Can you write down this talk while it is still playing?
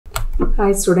Hi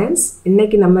students,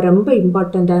 இன்னைக்கு நம்ம ரொம்ப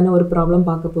இம்பார்ட்டன்ட்டான ஒரு ப்ராப்ளம்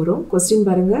பார்க்க போறோம். क्वेश्चन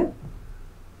பாருங்க.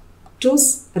 Choose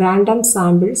random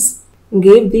samples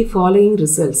gave the following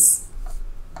results.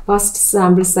 First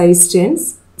sample size 10,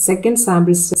 second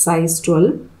sample size 12,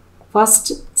 first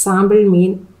sample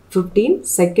mean 15,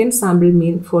 second sample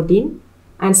mean 14,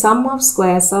 and sum of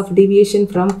squares of deviation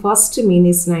from first mean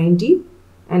is 90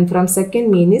 and from second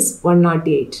mean is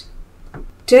 108.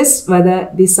 Test whether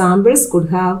the samples could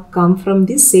have come from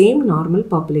the same normal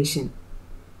population.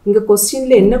 இங்க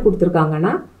क्वेश्चनல என்ன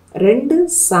கொடுத்திருக்காங்கன்னா ரெண்டு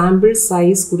sample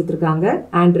size கொடுத்திருக்காங்க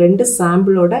and ரெண்டு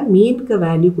sampleோட meanக்கு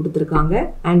value கொடுத்திருக்காங்க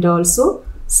and also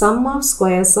sum of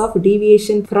squares of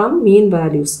deviation from mean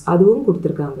values அதுவும்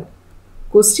கொடுத்திருக்காங்க.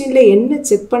 क्वेश्चनல என்ன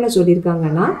check பண்ண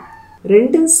சொல்லிருக்காங்கன்னா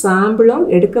ரெண்டு சாம்பிளும்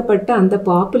எடுக்கப்பட்ட அந்த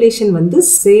பாப்புலேஷன் வந்து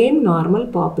சேம் நார்மல்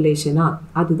பாப்புலேஷனா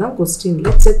அதுதான்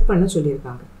क्वेश्चनல செக் பண்ண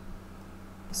சொல்லிருக்காங்க.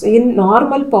 So in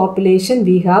normal population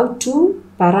we have two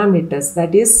parameters,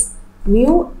 that is mu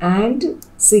and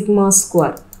sigma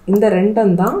square. இந்த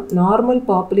ரெண்டும் தான் normal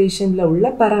populationல உள்ள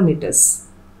parameters.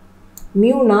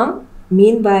 mu na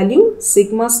mean value,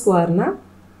 sigma square na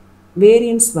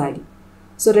variance value.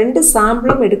 So ரெண்டு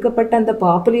சாம்பிளும் எடுக்கப்பட்ட அந்த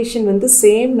பாப்புலேஷன் வந்து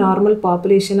சேம் நார்மல்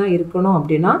பாப்புலேஷனா இருக்கணும்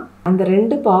அப்படினா அந்த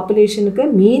ரெண்டு பாப்புலேஷனுக்கு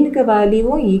மீனுக்கு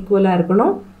வேல்யூவும் ஈக்குவலா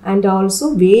இருக்கணும் and also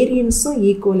வேரியன்ஸும்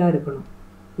ஈக்குவலா இருக்கணும்.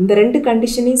 இந்த ரெண்டு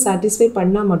கண்டிஷனையும் சாட்டிஸ்ஃபை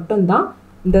பண்ணா மட்டும் தான்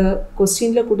இந்த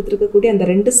क्वेश्चनல கொடுத்திருக்கக்கூடிய அந்த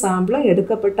ரெண்டு சாம்பிளும்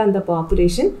எடுக்கப்பட்ட அந்த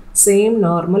பாப்புலேஷன் சேம்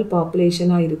நார்மல்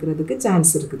பாப்புலேஷனா இருக்கிறதுக்கு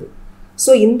சான்ஸ் இருக்குது.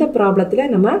 சோ இந்த ப்ராப்ளத்துல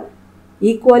நம்ம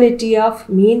equality of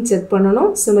mean check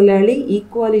பண்ணனும், similarly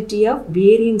equality of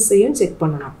variance ஐயும் check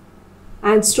பண்ணனும்.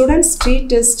 And students street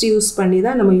test use பண்ணி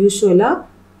தான் நம்ம யூசுவலா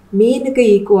மீனுக்கு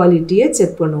ஈக்குவாலிட்டியை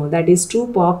செக் பண்ணுவோம். தட் இஸ் டூ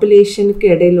பாப்புலேஷனுக்கு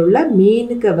இடையில உள்ள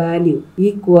மீனுக்கு value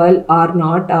equal R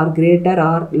not R greater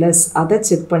or less அதை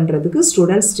செக் பண்ணுறதுக்கு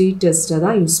ஸ்டூடெண்ட் ஸ்ட்ரீட் டெஸ்ட்டை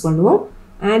தான் யூஸ் பண்ணுவோம்.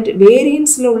 அண்ட்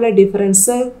வேரியன்ஸில் உள்ள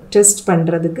டிஃபரன்ஸை டெஸ்ட்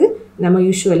பண்ணுறதுக்கு நம்ம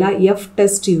யூஸ்வலாக எஃப்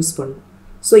டெஸ்ட் யூஸ் பண்ணுவோம்.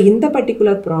 ஸோ இந்த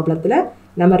பர்டிகுலர் ப்ராப்ளத்தில்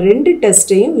நம்ம ரெண்டு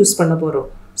டெஸ்ட்டையும் யூஸ் பண்ண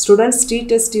போகிறோம். ஸ்டூடெண்ட் ஸ்ட்ரீட்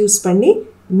டெஸ்ட் யூஸ் பண்ணி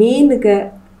மீனுக்கு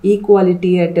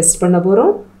ஈக்குவாலிட்டியை டெஸ்ட் பண்ண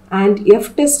போகிறோம் அண்ட்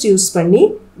எஃப் டெஸ்ட் யூஸ் பண்ணி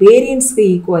வேரியன்ஸ்க்கு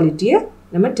ஈக்குவாலிட்டியை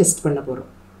நம்ம டெஸ்ட் பண்ண போகிறோம்.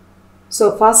 ஸோ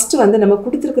ஃபஸ்ட்டு வந்து நம்ம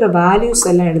கொடுத்துருக்கிற வேல்யூஸ்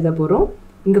எல்லாம் எழுத போகிறோம்.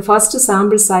 இங்கே ஃபஸ்ட்டு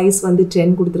சாம்பிள் சைஸ் வந்து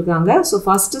 10 கொடுத்துருக்காங்க. ஸோ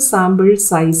ஃபஸ்ட்டு சாம்பிள்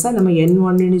சைஸை நம்ம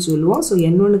N1ன்னு சொல்லுவோம். So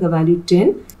N1க்கு value 10,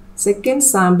 second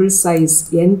sample size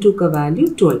N2க்கு value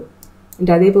 12.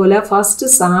 And அதே போல்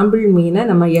ஃபஸ்ட்டு சாம்பிள் மீனை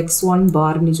நம்ம X1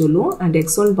 பார்னு சொல்லுவோம் அண்ட்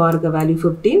X1 பாருக்கு value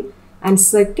 15 and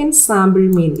second sample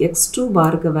mean X2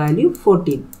 பாருக்கு வேல்யூ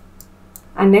 14.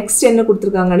 And next என்ன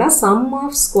கொடுத்திருக்காங்கன்னா sum of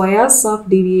squares of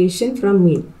deviation from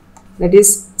mean, that is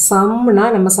sum na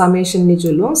நம்ம summation ni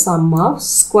சொல்லுவோம். sum of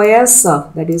squares of,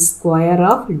 that is square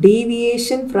of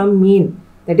deviation from mean,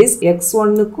 that is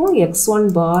x1 க்கும் x1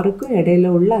 barக்கும்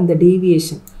இடையில உள்ள அந்த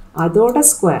deviation அதோட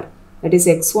square, that is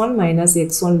x1 minus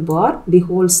x1 bar the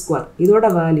whole square. இதோட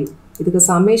value இதுக்கு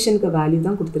சம்மேஷனுக்கு value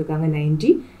தான் கொடுத்திருக்காங்க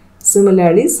 90.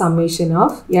 Similarly, summation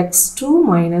of x2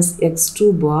 minus x2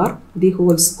 bar the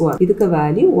whole square. இதுக்கு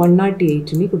வேல்யூ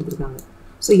 108 னு கொடுத்திருக்காங்க.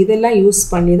 ஸோ இதெல்லாம் யூஸ்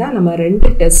பண்ணி தான் நம்ம ரெண்டு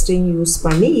டெஸ்ட்டையும் யூஸ்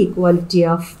பண்ணி equality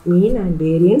of mean and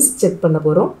variance check பண்ண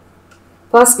போகிறோம்.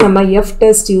 ஃபர்ஸ்ட் நம்ம எஃப்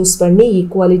டெஸ்ட் யூஸ் பண்ணி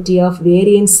ஈக்குவாலிட்டி ஆஃப்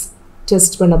வேரியன்ஸ்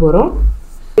டெஸ்ட் பண்ண போகிறோம்.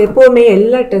 எப்போவுமே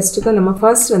எல்லா டெஸ்ட்டுக்கும் நம்ம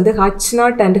ஃபர்ஸ்ட் வந்து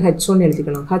H0 அண்ட் H1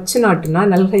 எழுதிக்கணும். H0னா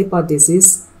null hypothesis,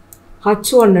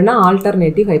 H1 na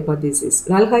alternative hypothesis.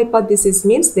 Null hypothesis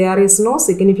means there is no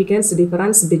significant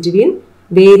difference between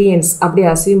variance. அப்படி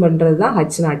assume பண்றது தான்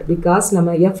H0 because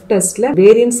நம்ம F testல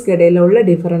variance இடையில உள்ள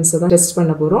difference தான் டெஸ்ட்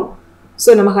பண்ண போறோம்.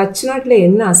 ஸோ நம்ம H0ல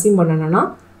என்ன assume பண்ணணும்னா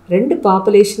ரெண்டு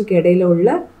பாப்புலேஷனுக்கு இடையில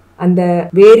உள்ள அந்த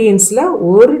வேரியன்ஸ்ல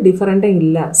ஒரு டிஃபரெண்ட்டும்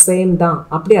இல்லை, சேம் தான்,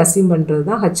 அப்படி assume பண்றது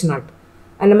தான் H0.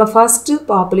 அண்ட் நம்ம ஃபர்ஸ்ட்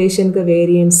பாப்புலேஷனுக்கு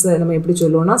வேரியன்ஸ் நம்ம எப்படி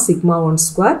சொல்லுவோம்னா sigma 1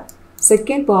 square,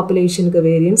 second populationக்கு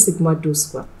variance sigma 2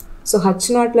 square. So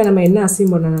H0ல நம்ம என்ன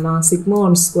assume பண்ணணும்னா sigma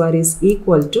 1 square is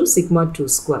equal to sigma 2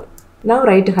 square. Now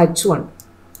write H1.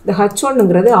 The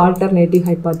H1ங்கிறது alternative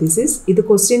hypothesis. இது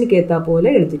क्वेश्चनக்கு ஏத்தா போல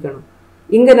எழுதிக்கணும்.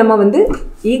 இங்க நம்ம வந்து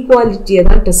ஈக்குவாலிட்டியை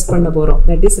தான் டெஸ்ட் பண்ண போறோம்.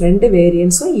 that is ரெண்டு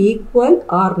வேரியன்ஸும் equal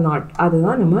or not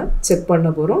அதுதான் நம்ம செக் பண்ண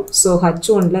போறோம். So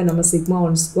H1ல நம்ம sigma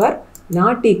 1 square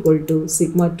not equal to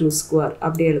sigma 2 square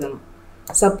அப்படி எழுதணும்.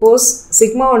 Suppose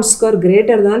sigma 1 square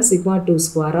greater than sigma 2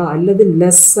 square அல்லது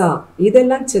less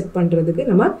இதெல்லாம் செக் பண்ணுறதுக்கு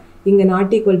நம்ம இங்கே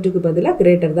not equal to பதிலாக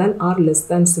greater than or less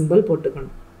than symbol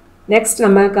போட்டுக்கணும். நெக்ஸ்ட்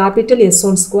நம்ம capital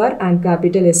S1 square and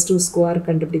capital S2 square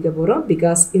கண்டுபிடிக்க போகிறோம்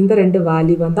பிகாஸ் இந்த ரெண்டு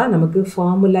வேல்யூ தான் நமக்கு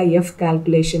ஃபார்முலா F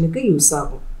calculationக்கு யூஸ்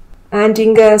ஆகும். அண்ட்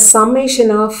இங்கே summation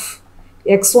of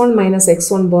x1 minus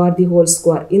x1 bar the whole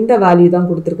square இந்த வேல்யூ தான்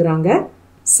கொடுத்துருக்குறாங்க.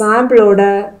 சாம்பிளோட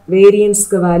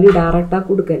வேரியன்ஸ்க்கு வேல்யூ டைரெக்டாக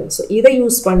கொடுக்கல. ஸோ இதை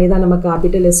யூஸ் பண்ணி தான் நம்ம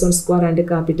capital S1 square and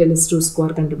capital S2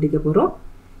 square கண்டுபிடிக்க போகிறோம்.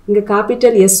 இங்கே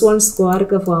கேபிட்டல் S1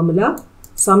 ஸ்கொயருக்கு formula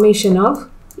summation of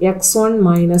x1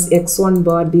 minus x1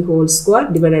 bar the whole square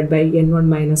divided by n1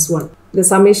 minus 1. இந்த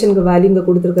சம்மேஷனுக்கு வேல்யூ இங்கே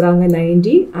கொடுத்துருக்குறாங்க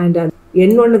 90 and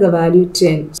n1க்கு value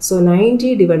 10. So 90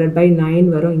 divided by 9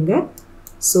 வரும் இங்கே.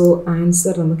 ஸோ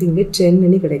ஆன்சர் நமக்கு இங்கே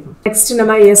 10 கிடைக்கும். நெக்ஸ்ட்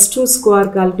நம்ம S2 ஸ்கொயர்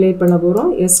கால்குலேட் பண்ண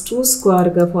போகிறோம். S2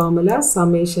 ஸ்கொயருக்கு formula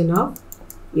summation of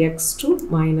x2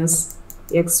 minus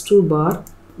x2 bar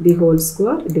the whole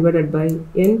square divided by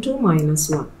n2 minus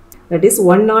 1. That is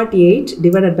 108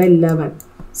 divided by 11.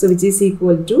 So which is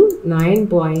equal to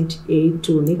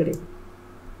 9.82 ni கிடைக்கும்.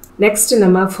 Next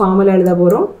நம்ம formula எழுத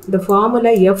போகிறோம். இந்த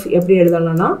formula F எப்படி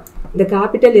எழுதலாம்னா இந்த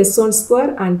capital S1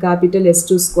 square and capital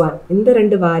S2 square இந்த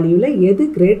ரெண்டு வேல்யூவில் எது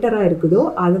கிரேட்டராக இருக்குதோ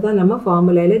அதை தான் நம்ம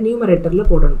ஃபார்முலாவில் நியூமரேட்டரில்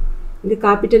போடணும். இங்கே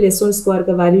கேபிட்டல் S1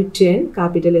 ஸ்கொயருக்கு வேல்யூ 10,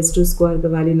 கேபிட்டல் S2 ஸ்கொயருக்கு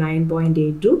வேல்யூ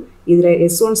 9.82. இதில்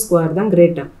S1 ஸ்கொயர் தான்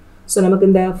கிரேட்டர். ஸோ நமக்கு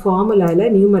இந்த ஃபார்முலாவில்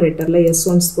நியூமரேட்டரில்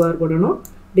S1 ஸ்கொயர் போடணும்,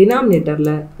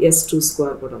 டினாமினேட்டரில் S2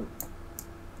 ஸ்கொயர் போடணும்.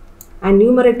 அண்ட்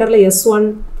நியூமரேட்டரில் S1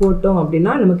 போட்டோம்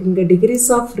அப்படின்னா நமக்கு இங்கே டிகிரிஸ்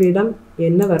ஆஃப் ஃப்ரீடம்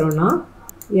என்ன வரும்னா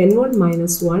n1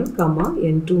 minus 1,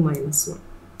 n2 minus 1.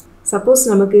 Suppose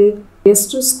நமக்கு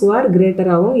S2 ஸ்கொயர்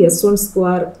கிரேட்டராகவும் S1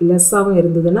 ஸ்கொயர் லெஸ்ஸாகவும்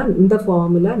இருந்ததுன்னா இந்த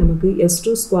ஃபார்முலா நமக்கு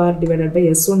S2 square divided by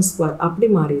S1 square அப்படி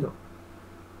மாறிடும்.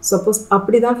 சப்போஸ்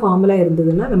அப்படி தான் ஃபார்முலா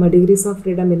இருந்ததுன்னா நம்ம டிகிரிஸ் ஆஃப்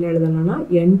ஃப்ரீடம் என்ன எழுதணும்னா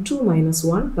n2 minus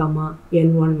 1,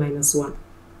 n1 minus 1.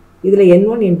 இதில்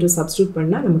n1 n2 சப்ஸ்டியூட்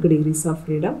பண்ணால் நமக்கு டிகிரிஸ் ஆஃப்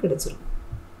ஃப்ரீடம் கிடைச்சிரும்.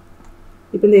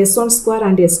 இப்போ இந்த S1 ஸ்கொயர்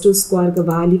அண்ட் S2 ஸ்கொயருக்கு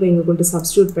வேல்யூவை இங்கே கொண்டு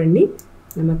சப்ஸ்டியூட் பண்ணி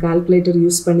நம்ம கால்குலேட்டர்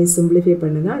யூஸ் பண்ணி சிம்பிளிஃபை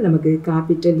பண்ணுனா நமக்கு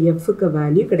கேபிட்டல் எஃப்க்கு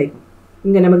வேல்யூ கிடைக்கும்.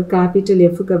 இங்கே நமக்கு கேபிட்டல்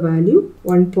எஃப்க்கு வேல்யூ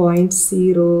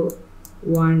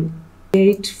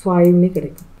 1.0185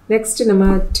 கிடைக்கும். நெக்ஸ்ட் நம்ம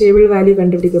டேபிள் வேல்யூ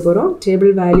கண்டுபிடிக்க போகிறோம்.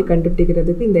 டேபிள் வேல்யூ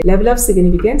கண்டுபிடிக்கிறதுக்கு இந்த level of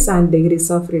significance and decrease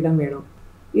of freedom வேணும்.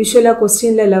 யூஸ்வலாக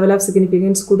கொஸ்டினில் லெவல் ஆஃப்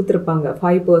சிக்னிஃபிகன்ஸ் கொடுத்துருப்பாங்க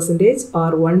 5%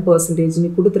 ஆர் 1%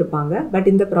 கொடுத்துருப்பாங்க. பட்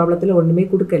இந்த ப்ராப்ளத்தில் ஒன்றுமே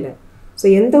கொடுக்கல. ஸோ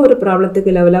எந்த ஒரு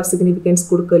ப்ராப்ளத்துக்கு லெவல் ஆஃப் சிக்னிஃபிகன்ஸ்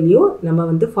கொடுக்கலையோ நம்ம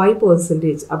வந்து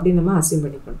 5% அப்படி நம்ம அசியூம்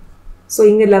பண்ணிக்கணும். ஸோ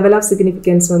இங்கே லெவல் ஆஃப்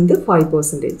சிக்னிஃபிகன்ஸ் வந்து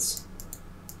 5%.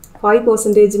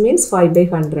 5% மீன்ஸ்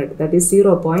 5/100, that is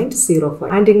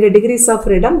 0.05. அண்ட் இங்கே decrease of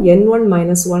freedom n1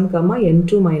 minus 1,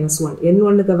 n2 minus 1.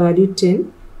 n1க்கு value 10,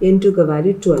 n2க்கு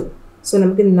value 12. So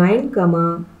நமக்கு 9,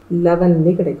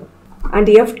 11 கிடைக்கும். அண்ட்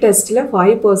எஃப் டெஸ்ட்டில்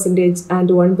 5%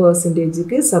 அண்ட்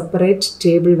 1%க்கு செப்பரேட்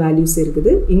டேபிள் வேல்யூஸ்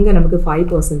இருக்குது. இங்கே நமக்கு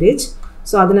 5%.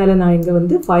 ஸோ அதனால் நான் இங்கே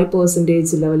வந்து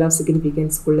 5% லெவல் ஆஃப்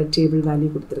சிக்னிஃபிகன்ஸ்க்குள்ள டேபிள் வேல்யூ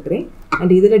கொடுத்துருக்குறேன்.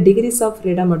 அண்ட் இதில் டிகிரிஸ் ஆஃப்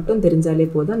ஃப்ரீடம் மட்டும் தெரிஞ்சாலே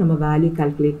போதும், நம்ம வேல்யூ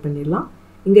கால்குலேட் பண்ணிடலாம்.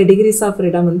 இங்கே டிகிரிஸ் ஆஃப்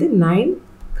ஃப்ரீடம் வந்து 9,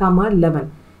 11.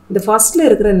 இந்த ஃபஸ்ட்டில்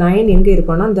இருக்கிற 9 எங்கே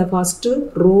இருக்கும்னா இந்த ஃபஸ்ட்டு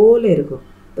ரோவில் இருக்கும்.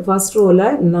 இந்த ஃபஸ்ட் ரோவில்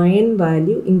 9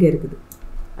 வேல்யூ இங்கே இருக்குது.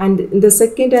 அண்ட் இந்த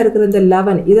செகண்டாக இருக்கிற இந்த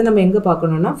 11 இதை நம்ம எங்கே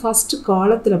பார்க்கணுன்னா ஃபஸ்ட்டு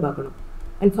காலத்தில் பார்க்கணும்.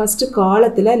 அண்ட் ஃபஸ்ட்டு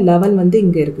காலத்தில் 11 வந்து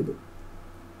இங்கே இருக்குது.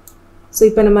 ஸோ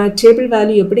இப்போ நம்ம டேபிள்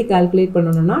வேல்யூ எப்படி கால்குலேட்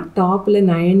பண்ணணும்னா டாப்பில்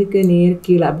 9க்கு நேர்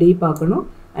கீழே அப்படியே பார்க்கணும்.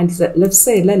 அண்ட் லெஃப்ட்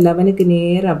சைடில் 11க்கு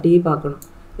நேர் அப்படியே பார்க்கணும்.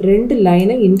 ரெண்டு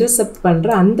லைனை இன்டர்செப்ட் பண்ணுற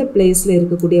அந்த பிளேஸில்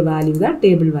இருக்கக்கூடிய வேல்யூ தான்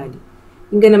டேபிள் வேல்யூ.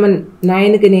 இங்கே நம்ம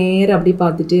 9க்கு நேராக அப்படி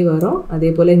பார்த்துட்டே வரோம். அதே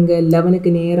போல் இங்கே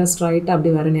 11க்கு நேராக ஸ்ட்ரைட்டாக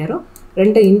அப்படி வர நேரம்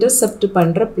ரெண்டை இன்டர்செப்ட்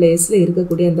பண்ணுற பிளேஸில்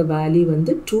இருக்கக்கூடிய அந்த வேல்யூ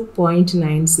வந்து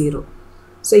 2.90.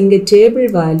 ஸோ இங்கே டேபிள்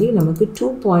வேல்யூ நமக்கு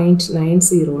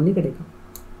 2.90 கிடைக்கும்.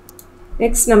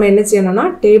 நெக்ஸ்ட் நம்ம என்ன செய்யணும்னா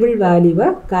டேபிள் வேல்யூவை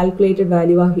கால்குலேட்டட்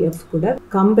வேல்யூ ஆஃப் எஃப் கூட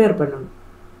கம்பேர் பண்ணணும்.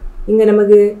 இங்கே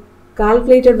நமக்கு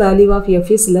calculated value of F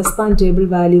is less தான் டேபிள்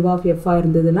வேல்யூ ஆஃப் எஃப்ஆ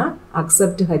இருந்ததுன்னா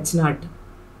அக்செப்ட் H0.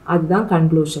 அதுதான்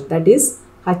கன்க்ளூஷன். தட் இஸ்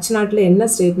H0ல என்ன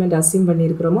ஸ்டேட்மெண்ட் அசியூம்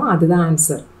பண்ணியிருக்கிறோமோ அதுதான்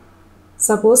answer.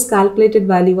 Suppose calculated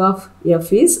value of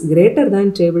F is greater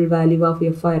than table value of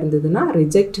எஃப்ஆ இருந்ததுன்னா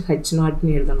ரிஜெக்ட்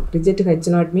H0ன்னு எழுதணும். ரிஜெக்ட்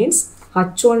H0 மீன்ஸ்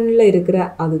H1ல இருக்கிற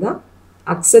அதுதான்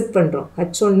accept பண்ணுறோம்.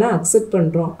 H1னா அக்செப்ட்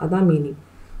பண்ணுறோம், அதான் மீனிங்.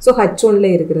 ஸோ H1ல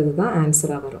இருக்கிறது தான்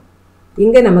ஆன்சராக வரும்.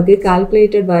 இங்கே நமக்கு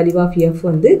கால்குலேட்டட் வேல்யூ ஆஃப் எஃப்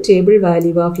வந்து டேபிள்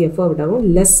வேல்யூ ஆஃப் எஃப்பை விடவும்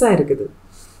லெஸ்ஸாக இருக்குது.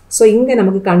 ஸோ இங்கே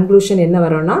நமக்கு கன்க்ளூஷன் என்ன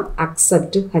வரும்னா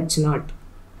அக்செப்ட் H0.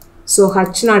 ஸோ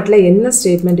H0ல என்ன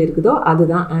ஸ்டேட்மெண்ட் இருக்குதோ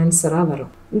அதுதான் ஆன்சராக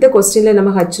வரும். இந்த கொஸ்டினில்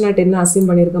நம்ம H0 என்ன அசியூம்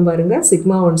பண்ணியிருக்கோம் பாருங்கள்.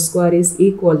 σ1² is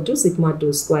equal to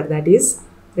σ2². That is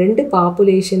ரெண்டு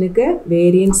பாப்புலேஷனுக்கு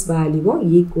வேரியன்ஸ் வேல்யூவும்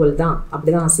ஈக்குவல் தான்,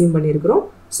 அப்படி தான் அசியூம் பண்ணியிருக்கிறோம்.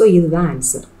 ஸோ இதுதான்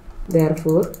answer.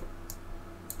 Therefore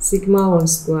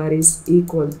σ1² is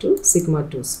equal to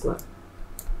σ2².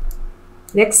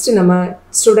 Next நம்ம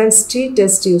ஸ்டூடெண்ட்ஸ்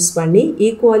டெஸ்ட் யூஸ் பண்ணி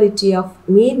ஈக்குவாலிட்டி ஆஃப்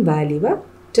மீன் வேல்யூவை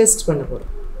டெஸ்ட் பண்ண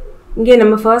போகிறோம். இங்கே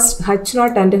நம்ம ஃபர்ஸ்ட்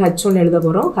H0 அண்ட் H1 எழுத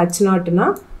போகிறோம். H0னா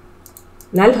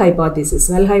null hypothesis.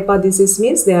 Null hypothesis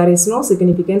means there is no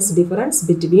significance difference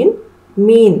between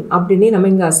mean அப்படினே நம்ம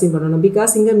இங்க அசீவ் பண்ணணும்.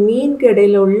 because இங்க மீனுக்கு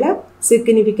இடையில உள்ள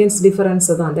significance difference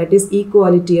தான், that is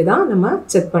equality தான் நம்ம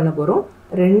செக் பண்ண போறோம்.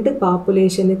 ரெண்டு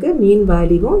பாப்புலேஷனுக்கு மீன்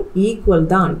வேல்யூவும் ஈக்குவல்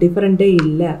தான், டிஃபரெண்டே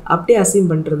இல்லை அப்படி அசீவ்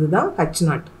பண்ணுறது தான்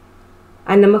H0.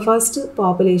 அண்ட் நம்ம ஃபர்ஸ்ட்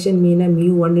பாப்புலேஷன் மீனை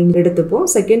μ1 எடுத்துப்போம்,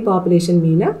 செகண்ட் பாப்புலேஷன்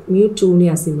மீனை μ2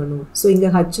 அசீவ் பண்ணுவோம். ஸோ இங்கே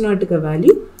H0க்கு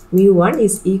வேல்யூ μ1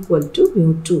 இஸ் ஈக்குவல் டு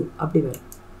μ2 அப்படி வரும்.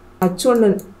 H1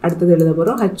 அடுத்தது எழுத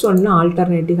போகிறோம். H1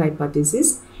 alternative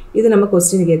hypothesis. இது நம்ம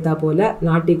கொஸ்டினுக்கு ஏற்றா போல்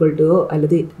நாட் ஈக்குவல் டுவோ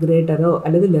அல்லது கிரேட்டரோ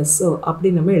அல்லது லெஸ்ஸோ அப்படி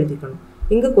நம்ம எழுதிக்கணும்.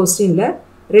 இங்கே கொஸ்டினில்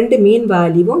ரெண்டு மீன்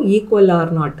வேல்யூவும் ஈக்குவல்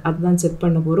ஆர் நாட் அதுதான் செக்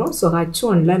பண்ண போகிறோம். ஸோ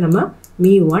H1ல நம்ம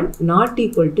μ1 நாட்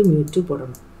ஈக்குவல் டு μ2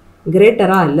 போடணும்.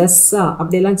 கிரேட்டரா லெஸ்ஸா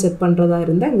அப்படியெல்லாம் செக் பண்ணுறதா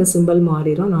இருந்தால் இங்கே சிம்பிள்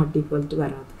மாறிடும், நாட் ஈக்குவல் டு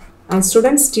வராது. அண்ட்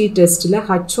ஸ்டூடெண்ட்ஸ் டி டெஸ்ட்டில்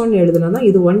H1 எழுதுனா தான்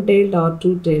இது 1 tailed ஆர்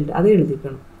 2 tailed அதை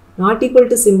எழுதிக்கணும். நாட் ஈக்குவல்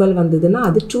டு சிம்பிள் வந்ததுன்னா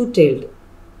அது 2 tailed.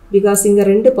 பிகாஸ் இங்கே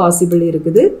ரெண்டு பாசிபிள்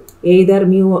இருக்குது, எய்தர்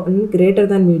μ1 கிரேட்டர்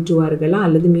தேன் μ2 இருக்கலாம்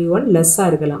அல்லது μ1 லெஸ்ஸாக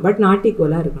இருக்கலாம், பட் நாட்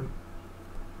ஈக்குவலாக இருக்கணும்.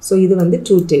 ஸோ இது வந்து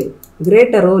 2 tailed.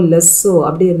 கிரேட்டரோ லெஸ்ஸோ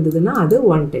அப்படி இருந்ததுன்னா அது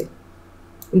 1 tailed.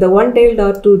 இந்த 1 tailed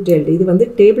ஆர் 2 tailed இது வந்து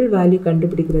டேபிள் வேல்யூ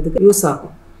கண்டுபிடிக்கிறதுக்கு யூஸ்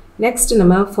ஆகும். நெக்ஸ்ட்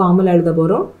நம்ம ஃபார்முலா எழுத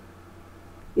போகிறோம்.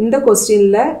 இந்த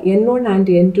கொஸ்டினில் n1 and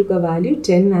n2க்கு value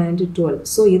 10 and 12.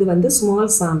 So இது வந்து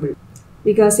small sample.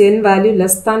 Because n value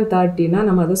less than 30னா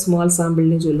நம்ம அதை ஸ்மால்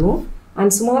சாம்பிள்னு சொல்லுவோம்.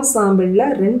 அண்ட் ஸ்மால் சாம்பிளில்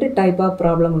ரெண்டு டைப் ஆஃப்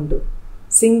ப்ராப்ளம் உண்டு,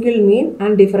 single mean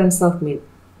and difference of மீன்.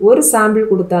 ஒரு சாம்பிள்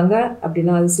கொடுத்தாங்க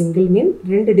அப்படின்னா அது சிங்கிள் மீன்,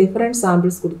 ரெண்டு டிஃப்ரெண்ட்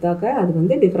சாம்பிள்ஸ் கொடுத்தாக்க அது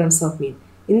வந்து டிஃபரன்ஸ் ஆஃப் மீன்.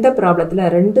 இந்த ப்ராப்ளத்தில்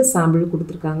ரெண்டு சாம்பிள்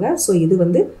கொடுத்துருக்காங்க. ஸோ இது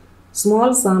வந்து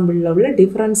ஸ்மால் சாம்பிளில் உள்ள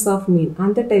டிஃபரன்ஸ் ஆஃப் மீன்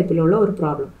அந்த டைப்பில் உள்ள ஒரு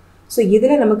ப்ராப்ளம். ஸோ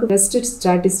இதில் நமக்கு பெஸ்ட்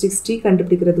ஸ்டாட்டிஸ்டிக்ஸ் டி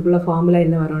கண்டுபிடிக்கிறதுக்குள்ள ஃபார்முலா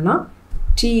என்ன வரும்னா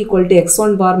t equal to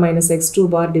x1 bar minus x2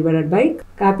 bar divided by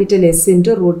capital S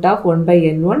into root of 1 by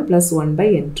n1 plus 1 by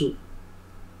n2.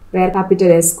 Where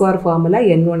capital S square formula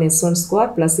n1 s1 square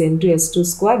plus n2 s2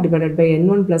 square divided by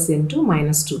n1 plus n2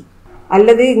 minus 2.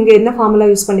 அல்லது இங்கே என்ன formula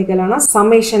use பண்ணிக்கலாம்னா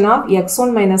summation of x1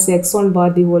 minus x1 bar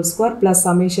the whole square plus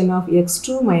summation of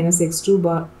x2 minus x2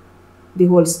 bar the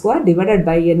whole square divided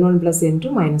by n1 plus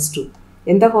n2 minus 2.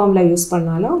 எந்த formula use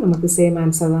பண்ணாலும் நமக்கு same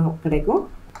answer தான் கிடைக்கும்.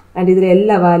 And இதில்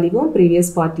எல்லா வேல்யூவும் previous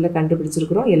பார்ட்டில்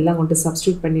கண்டுபிடிச்சிருக்கிறோம். எல்லாம் கொண்டு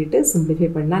சப்ஸ்டியூட் பண்ணிவிட்டு சிம்பிளிஃபை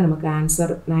பண்ணால் நமக்கு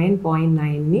ஆன்சர்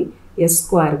 9.9 s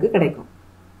ஸ்கொயருக்கு கிடைக்கும்.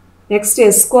 நெக்ஸ்ட்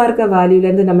எஸ் ஸ்கொயருக்கு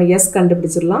வேல்யூலேருந்து நம்ம எஸ்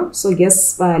கண்டுபிடிச்சிடலாம். So S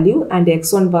value and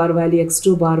x1 bar value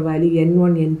x2 bar value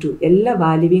n1 n2 எல்லா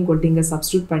வேல்யூவையும் கொண்டு இங்கே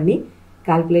சப்ஸ்டியூட் பண்ணி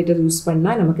கால்குலேட்டர் யூஸ்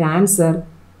பண்ணால் நமக்கு ஆன்சர்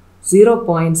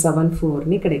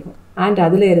 0.74 கிடைக்கும். அண்ட்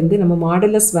அதில் இருந்து நம்ம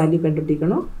மாடுலஸ் வேல்யூ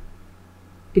கண்டுபிடிக்கணும்.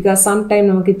 பிகாஸ் சம்டைம்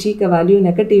நமக்கு டீக்க வேல்யூ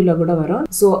நெகட்டிவில் கூட வரும்.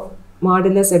 ஸோ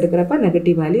மாடுலஸ் எடுக்கிறப்ப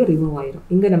நெகட்டிவ் வேல்யூ ரிமூவ் ஆயிரும்.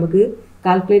 இங்கே நமக்கு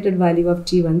கால்குலேட்டட் வேல்யூ ஆஃப்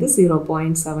டி வந்து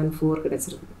 0.74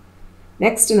 கிடச்சிருக்கு.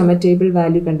 நெக்ஸ்ட் நம்ம டேபிள்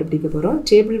வேல்யூ கண்டுபிடிக்க போகிறோம்.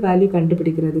 டேபிள் வேல்யூ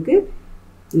கண்டுபிடிக்கிறதுக்கு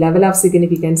லெவல் ஆஃப்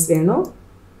சிக்னிஃபிகன்ஸ் வேணும்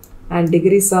அண்ட்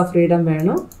டிகிரிஸ் ஆஃப் ஃப்ரீடம்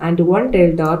வேணும் அண்ட் 1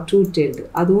 tailed ஆர் 2 tailed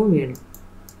அதுவும் வேணும்.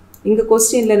 இங்கே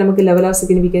கொஸ்டினில் நமக்கு லெவல் ஆஃப்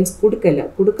சிக்னிஃபிகன்ஸ்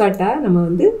கொடுக்காட்டா நம்ம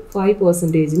வந்து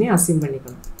 5% அசியூம்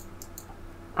பண்ணிக்கணும்.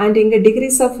 அண்ட் இங்கே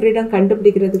டிகிரிஸ் ஆஃப் ஃப்ரீடம்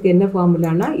கண்டுபிடிக்கிறதுக்கு என்ன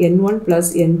ஃபார்முலானா n1 +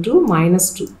 n2 -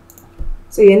 2.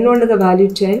 So n1க்கு value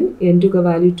 10, n2க்கு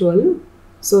value 12.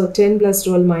 So 10 +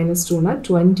 12 - 2னா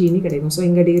 20 கிடைக்கும். ஸோ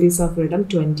இங்கே டிகிரிஸ் ஆஃப் ஃப்ரீடம்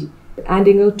 20. அண்ட்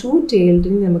இங்கே 2 tailed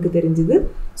நமக்கு தெரிஞ்சுது.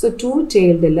 ஸோ 2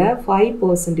 tailedல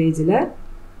 5%ல்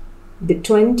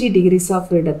 20 டிகிரிஸ் ஆஃப்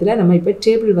ஃப்ரீடத்தில் நம்ம இப்போ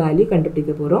டேபிள் வேல்யூ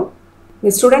கண்டுபிடிக்க போகிறோம்.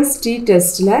 இந்த ஸ்டூடெண்ட்ஸ் டி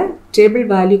டெஸ்ட்டில் டேபிள்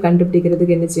வேல்யூ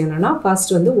கண்டுபிடிக்கிறதுக்கு என்ன செய்யணும்னா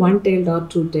ஃபர்ஸ்ட் வந்து 1 tailed ஆர்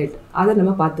 2 tailed அதை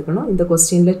நம்ம பார்த்துக்கணும். இந்த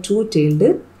கொஸ்டினில் 2 tailed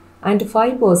and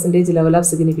 5% level of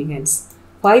significance.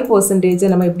 5%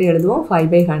 நம்ம எப்படி எழுதுவோம்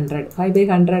 5/100.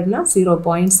 5/100னா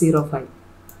 0.05.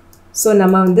 ஸோ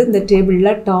நம்ம வந்து இந்த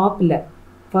டேபிளில் டாப்பில்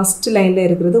ஃபஸ்ட் லைனில்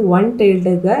இருக்கிறது 1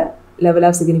 tailedக்கு level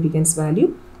of significance value,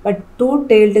 but 2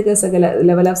 tailedக்கு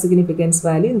level of significance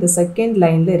value இந்த செகண்ட்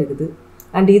லைனில் இருக்குது.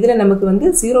 அண்ட் இதில் நமக்கு வந்து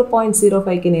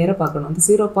 0.05க்கு நேராக பார்க்கணும். அந்த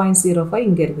 0.05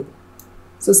 இங்கே இருக்குது.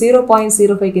 ஸோ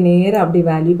 0.05க்கு நேராக அப்படி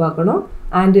வேல்யூ பார்க்கணும்.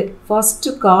 அண்டு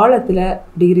ஃபஸ்ட்டு காலத்தில்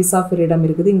டிகிரிஸ் ஆஃப் ஃப்ரீடம்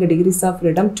இருக்குது. இங்கே டிகிரிஸ் ஆஃப்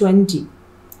ஃப்ரீடம் 20.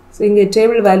 ஸோ இங்கே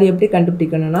டேபிள் வேல்யூ எப்படி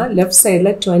கண்டுபிடிக்கணும்னா லெஃப்ட்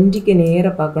சைடில் 20க்கு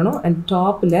நேராக பார்க்கணும் அண்ட்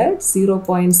டாப்பில்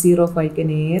 0.05க்கு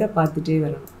நேராக பார்த்துட்டே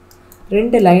வரணும்.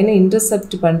 ரெண்டு லைனை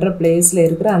இன்டர்செப்ட் பண்ணுற பிளேஸில்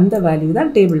இருக்கிற அந்த வேல்யூ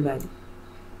தான் டேபிள் வேல்யூ.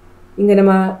 இங்கே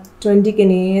நம்ம 20க்கு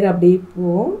நேரம் அப்படி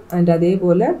போவோம் அண்ட் அதே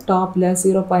போல் டாப்பில்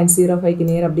 0.05க்கு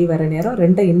நேரம் அப்படி வர நேரம்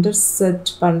ரெண்டை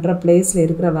இன்டர்செப்ட் பண்ணுற பிளேஸில்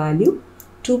இருக்கிற வேல்யூ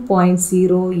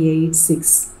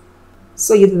 2.086.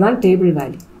 ஸோ இதுதான் டேபிள்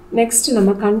வேல்யூ. நெக்ஸ்ட் நம்ம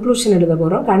கன்க்ளூஷன் எழுத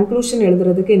போகிறோம். கன்க்ளூஷன்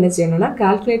எழுதுறதுக்கு என்ன செய்யணும்னா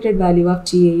calculated value of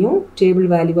டீயையும் table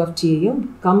value of டீயையும்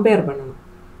compare பண்ணணும்.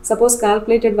 Suppose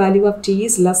calculated value of t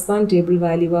is less than table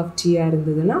value of t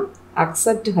இருந்ததுன்னா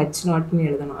accept h0 ன்னு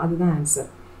எழுதணும். அதுதான் ஆன்சர்.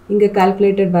 இங்க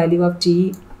calculated value of t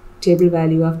table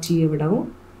value of t விடவும்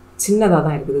சின்னதா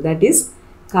தான் இருக்குது. That is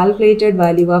calculated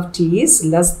value of t is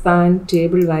less than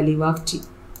table value of t.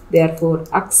 Therefore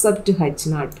accept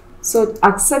h0. So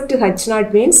accept h0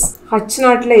 means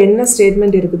h0ல என்ன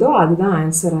statement இருக்குதோ அதுதான்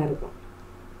ஆன்சரா இருக்கும்.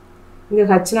 இங்க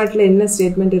h0ல என்ன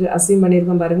ஸ்டேட்மெண்ட் அஸ்யூம்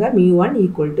பண்ணிருக்கோம் பாருங்க, mu1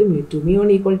 equal to mu2. mu1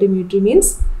 equal to mu2 means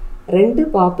ரெண்டு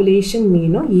population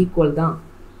மீனும் ஈக்குவல் தான்.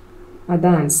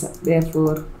 அதான் answer.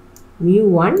 Therefore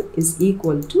mu1 is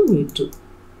equal to mu2.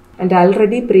 And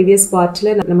already previous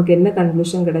partல நமக்கு என்ன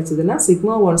கன்க்ளூஷன் கிடைச்சதுன்னா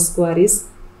sigma 1 square is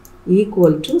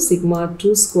equal to sigma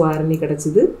 2 square ன்னு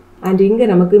கிடைச்சது. And இங்க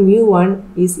நமக்கு mu1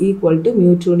 is equal to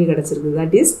mu2 ன்னு கிடைச்சிருக்கு.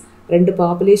 That is ரெண்டு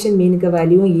பாப்புலேஷன் மீனுக்கு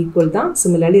வேல்யூவும் ஈக்குவல் தான்.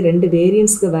 சிமிலர்லி ரெண்டு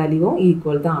வேரியன்ஸ்க்கு வேல்யூவும்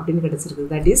ஈக்குவல் தான் அப்படின்னு கிடைச்சிருக்கு.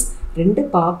 That is ரெண்டு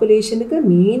பாப்புலேஷனுக்கு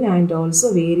மீன் அண்ட் ஆல்சோ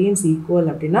வேரியன்ஸ் ஈக்குவல்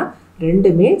அப்படின்னா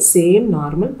ரெண்டுமே சேம்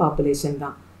நார்மல் பாப்புலேஷன்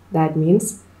தான். That means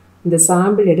இந்த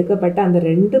சாம்பிள் எடுக்கப்பட்ட அந்த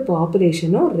ரெண்டு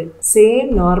பாப்புலேஷனும் சேம்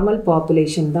நார்மல்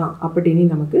பாப்புலேஷன் தான் அப்படின்னு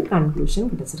நமக்கு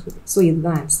கன்க்ளூஷன் கிடைச்சிருக்கு. ஸோ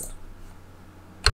இதுதான் ஆன்சர்.